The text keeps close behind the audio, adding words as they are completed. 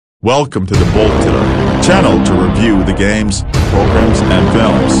Welcome to the Bolt channel to review the games, programs, and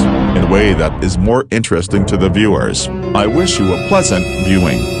films in a way that is more interesting to the viewers. I wish you a pleasant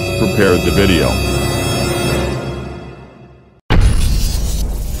viewing. Prepare the video.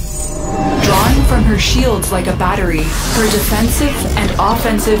 Drawing from her shields like a battery, her defensive and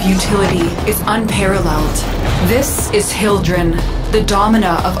offensive utility is unparalleled. This is Hildryn, the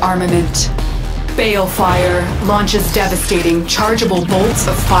Domina of armament. Balefire launches devastating, chargeable bolts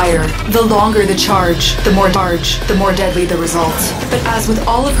of fire. The longer the charge, the more deadly the result. But as with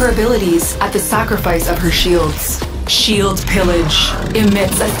all of her abilities, at the sacrifice of her shields. Shield Pillage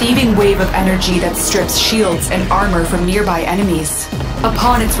emits a thieving wave of energy that strips shields and armor from nearby enemies.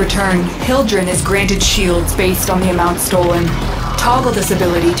 Upon its return, Hildryn is granted shields based on the amount stolen. Toggle this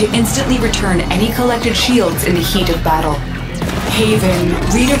ability to instantly return any collected shields in the heat of battle. Haven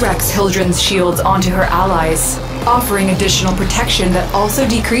redirects Hildryn's shields onto her allies, offering additional protection that also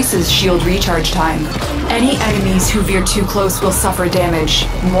decreases shield recharge time. Any enemies who veer too close will suffer damage,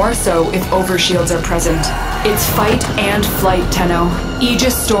 more so if overshields are present. It's fight and flight, Tenno.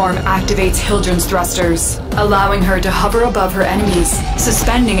 Aegis Storm activates Hildryn's thrusters, allowing her to hover above her enemies,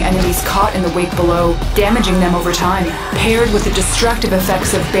 suspending enemies caught in the wake below, damaging them over time. Paired with the destructive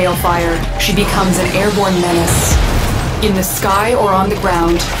effects of Balefire, she becomes an airborne menace. In the sky or on the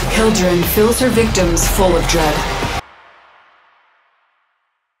ground, Hildryn fills her victims full of dread.